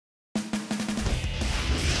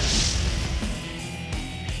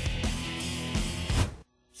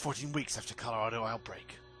14 weeks after Colorado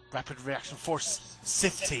outbreak. Rapid reaction force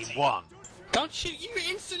Sith team won. Don't shoot! You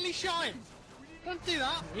instantly shot him! Don't do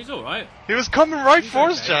that! He's alright. He was coming right for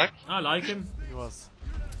us, Jack. I like him. He was.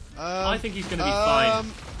 I think he's going to be fine.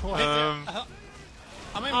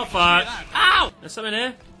 Oh fuck! Ow! There's something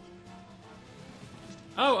here.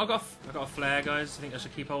 Oh, I got a flare, guys. I think I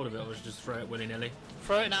should keep hold of it, or should just throw it willy-nilly.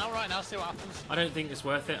 Throw it now, right now, see what happens. I don't think it's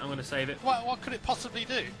worth it. I'm going to save it. What could it possibly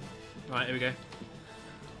do? Right, here we go.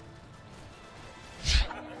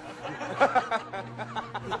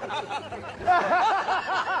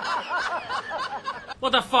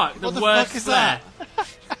 What the fuck? What the worst fuck is flare. that?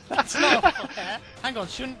 That's not a flare. Hang on,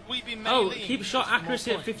 shouldn't we be Oh, meleeing keep shot for more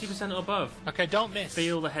accuracy at points? 50% or above. Okay, don't miss.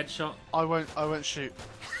 Feel the headshot. I won't shoot.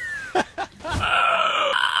 It's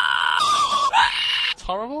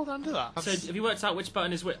horrible, don't do that. So, have you worked out which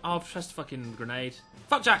button is which? Oh, I've pressed fucking grenade.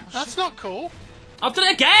 Fuck Jack. That's not cool. I've done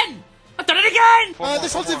it again! I've done it again!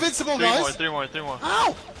 This one's invincible, guys! Three more.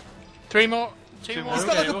 Ow! Three more. Two Two more. more. He's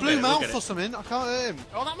got like a we'll blue get it, we'll mouth get it. or something. I can't hurt him.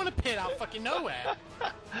 Oh, that one appeared out fucking nowhere.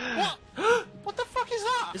 What? What the fuck is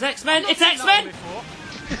that? It's X-Men! It's I've not seen that X-Men!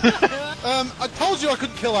 one before. I told you I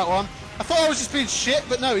couldn't kill that one. I thought I was just being shit,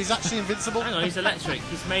 but no, he's actually invincible. Hang on, he's electric.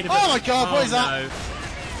 He's made of Oh my god, what is that? No.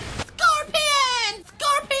 Scorpions!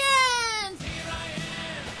 Scorpions!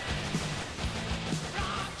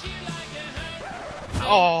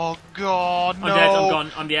 Oh god, no. I'm dead, I'm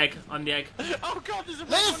gone. I'm the egg. I'm the egg. Oh god, there's a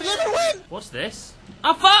Let one him win! What's this?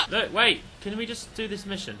 Oh fuck! Look, wait. Can we just do this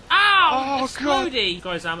mission? Ow! Oh, Explodey!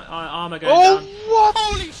 Guys, armor going Oh, down. what?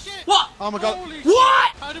 Holy shit! What? Oh my god. Holy shit!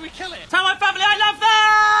 What? How do we kill it? Tell my family I love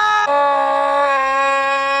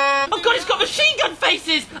them! Oh god, it's got machine gun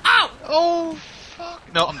faces! Ow! Oh, fuck.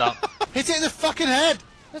 No, I'm down. Hit it in the fucking head!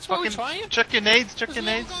 That's what we're Fucking trying. chuck your nades, chuck There's your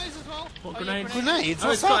little nades. guys as well. What Oh, grenade? yeah, Grenades? Oh,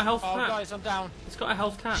 What's it's got a that? health Oh pack. guys, I'm down. It's got a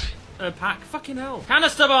health pack. Fucking hell.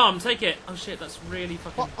 Canister bomb! Take it. Oh shit, that's really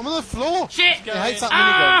fucking... What? I'm on the floor! Shit! He hates that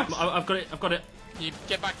Ah! minigun. I've got it. I've got it. You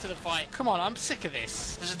get back to the fight. Come on, I'm sick of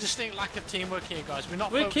this. There's a distinct lack of teamwork here, guys. We're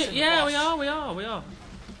not We're focusing yeah, the boss. we are.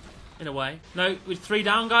 In a way. No, with 3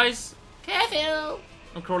 down, guys. Careful!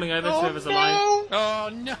 I'm crawling over to Oh, whoever's alive. no. Oh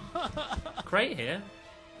no! Crate here.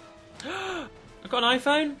 I've got an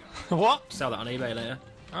iPhone. What? Sell that on eBay later.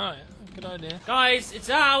 Alright, good idea. Guys, it's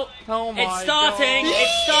out. Oh my It's starting. God.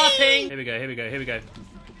 It's starting. Here we go.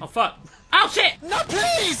 Oh fuck. Ow shit! No,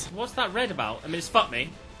 please! What's that red about? I mean, it's fuck me.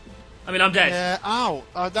 I mean, I'm dead. Yeah, ow.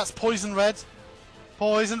 That's poison red.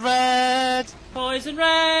 Poison red! Poison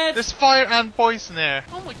red. There's fire and poison there.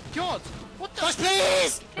 Oh my god! What the? Guys,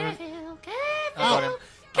 please! Careful! I got him.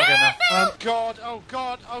 Okay, now. Oh god! Oh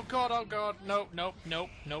god! Oh god! Oh god! No! No! No!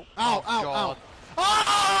 No! Ow, ow, God. ow.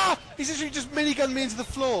 Ah! He's literally just minigunned me into the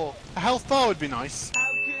floor. A health bar would be nice.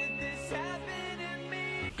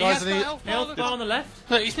 Guys, I need... Health bar on the left.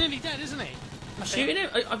 Look, he's nearly dead, isn't he? I'm shooting him.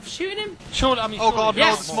 I'm shooting him. Surely, I mean, Oh surely god, no,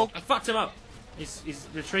 there's Yes. the more. smoke. I fucked him up. He's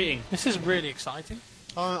retreating. This is really exciting.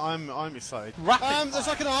 I'm excited. Rapid There's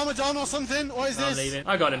like an armadon or something. What is I'm this? leaving.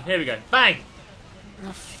 I got him. Here we go. Bang.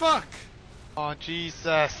 Oh, fuck. Oh,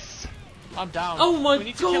 Jesus. I'm down. Oh my We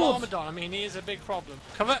need to kill God. Armadon. I mean, he is a big problem.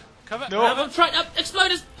 Cover! Cover! No. I'm trying.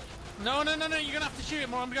 Exploders. No! You're gonna have to shoot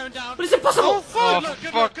him, or I'm going down. But it's impossible. Oh, fuck. Oh, Good luck, for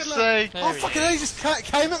good luck, fuck's good luck. sake. There Oh, he fucking is. hell, he just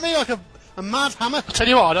came at me like a mad hammer. Tell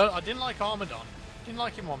you what, I didn't like Armadon. Didn't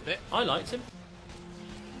like him one bit. I liked him.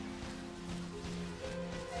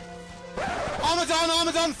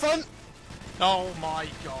 Armadon, front. Oh my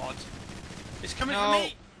god! It's coming No. for me.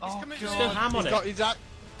 It's Oh, coming Just for go me. ham on He's got it. his act.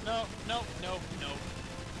 No!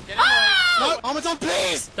 Get him away. No, Armadon,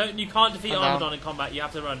 please! Don't. You can't defeat I'm down. Armadon in combat. You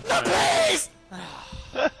have to run. Please!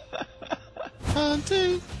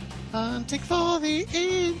 Hunting for the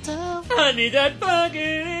intel. I need that fucking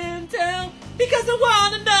intel because I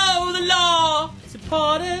wanna know the law. It's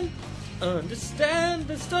important. Understand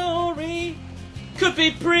the story. Could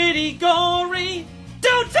be pretty gory.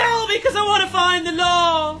 Don't tell me because I want to find the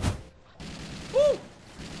law. Woo.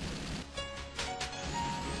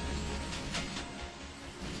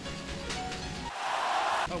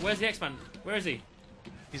 Oh, where's the X-Man? Where is he?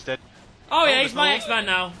 He's dead. Oh yeah, he's my X-Man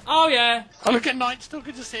now. Oh yeah. Oh, look at Night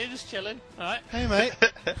Stalker just here, just chilling. Alright. Hey, mate.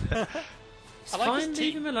 It's I like fine, his leave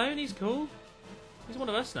teeth. him alone. He's cool. He's one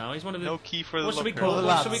of us now. He's one of the. No key for the What should we locker. call? The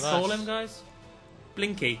What should we lads. call him, guys?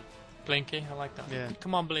 Blinky. Blinky, I like that. Yeah.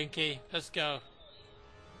 Come on, Blinky, let's go.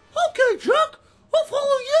 Okay, Jack. I'll follow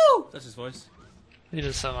you. That's his voice. He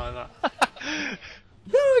doesn't sound like that.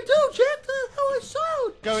 Yeah, I do, Jack. That's how I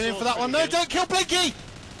sound. Going in for that one. No, don't kill Blinky!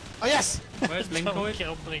 Oh, yes. Where's Don't Blinkoid?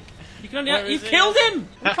 kill Blink. You can only Where you is he? killed him.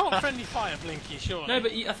 We can't friendly fire Blinky, surely. No,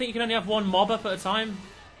 but I think you can only have one mob up at a time.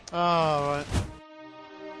 Oh, right.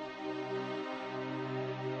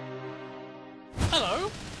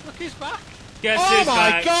 back? Guess Oh who's my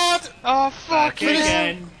back? god! Oh, Back fuck it.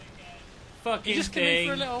 again. Fucking You just came in thing.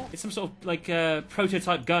 for a little- It's some sort of like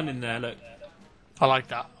prototype gun in there. Look. I like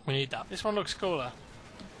that. We need that. This one looks cooler.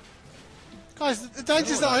 Guys, the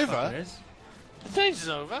danger's not over. The danger's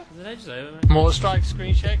over. The danger's over, mate. Mortar strike,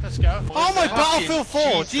 screen shake, let's go. Oh my Fucking Battlefield 4!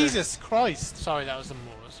 Jesus. Jesus Christ! Sorry, that was the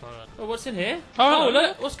mortar. Sorry. Oh, what's in here? Oh, Oh, no.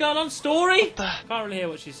 look, what's going on? Story? I can't really hear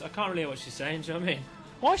what she's saying. Do you know what I mean?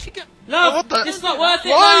 Why she get? Love, what the- this is not worth it.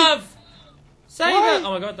 Why? Love, save Why? it.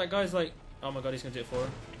 Oh my god, that guy's like, oh my god, he's gonna do it for her.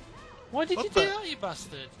 Why did What you the- do that, you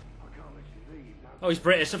bastard? Oh, he's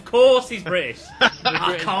British. Of course, he's British. I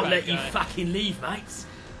British can't bad let you guy. fucking leave, mates.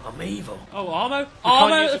 I'm evil. Oh, Armo,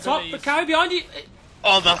 can't Armo use at the top. abilities. The cow behind you.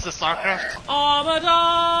 Oh, that's the StarCraft.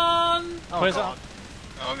 Armadon. Where's God.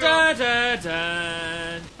 Oh, Da God. da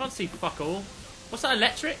da. Can't see fuck all. What's that,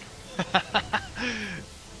 electric?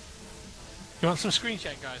 You want some screen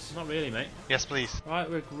shake, guys? Not really, mate. Yes, please. Right,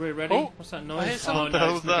 we're ready. Oh, What's that I hear noise? something. Oh What the no,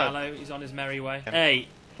 hell's it's that? Megallo. He's on his merry way. 8,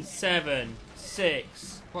 7,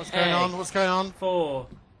 6. What's going on? What's going on? 4.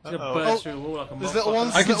 He's gonna Uh-oh. burst Oh, through the wall like a there's motherfucker. little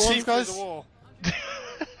ones. I can Little see ones, through guys. the wall.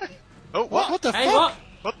 Oh, what? What the Hey, fuck? what?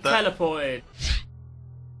 What the? Teleported.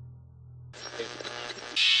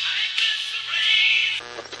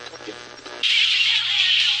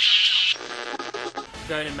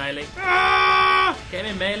 Going in melee. Get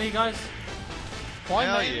him in melee, guys. Why,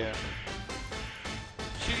 Hell mate? yeah.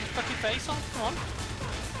 Shoot his fucking face off. Come on.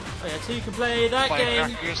 Oh yeah, so you can play that game.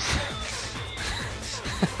 Firecrackers.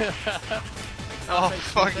 Oh,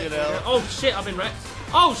 fucking hell. Oh shit, I've been wrecked.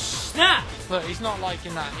 Oh snap! Look, he's not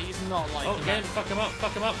liking that. He's not liking Oh, that. get him, fuck him up,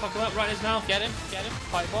 fuck him up, fuck him up, right in his mouth. Get him.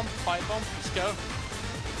 Pipe bomb. Let's go.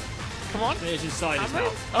 Come on. There's inside his Hammer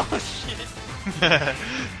it. mouth. Oh shit.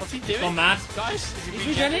 What's he doing? Gone mad. Guys, is he He's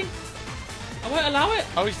regenerating? regenning? I won't allow it.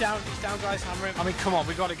 Oh, he's down, guys. Hammer him. I mean, come on,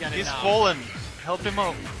 we gotta get him He's now. fallen. Help him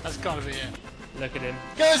up. That's gotta be it. Look at him.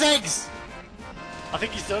 Get those eggs! I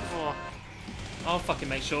think he's done for. I'll fucking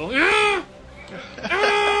make sure.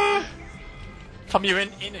 Come, you're in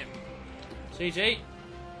him. GG.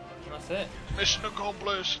 That's it. Mission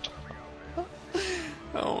accomplished.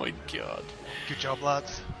 Oh my god. Good job,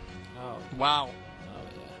 lads. Oh, Wow. oh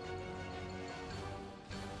yeah.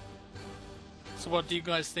 So what do you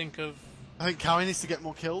guys think of... I think CowY needs to get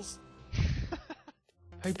more kills.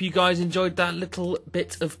 Hope you guys enjoyed that little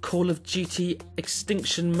bit of Call of Duty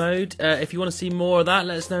Extinction mode. If you want to see more of that,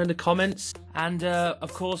 let us know in the comments. And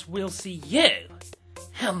of course, we'll see you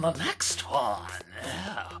in the next one.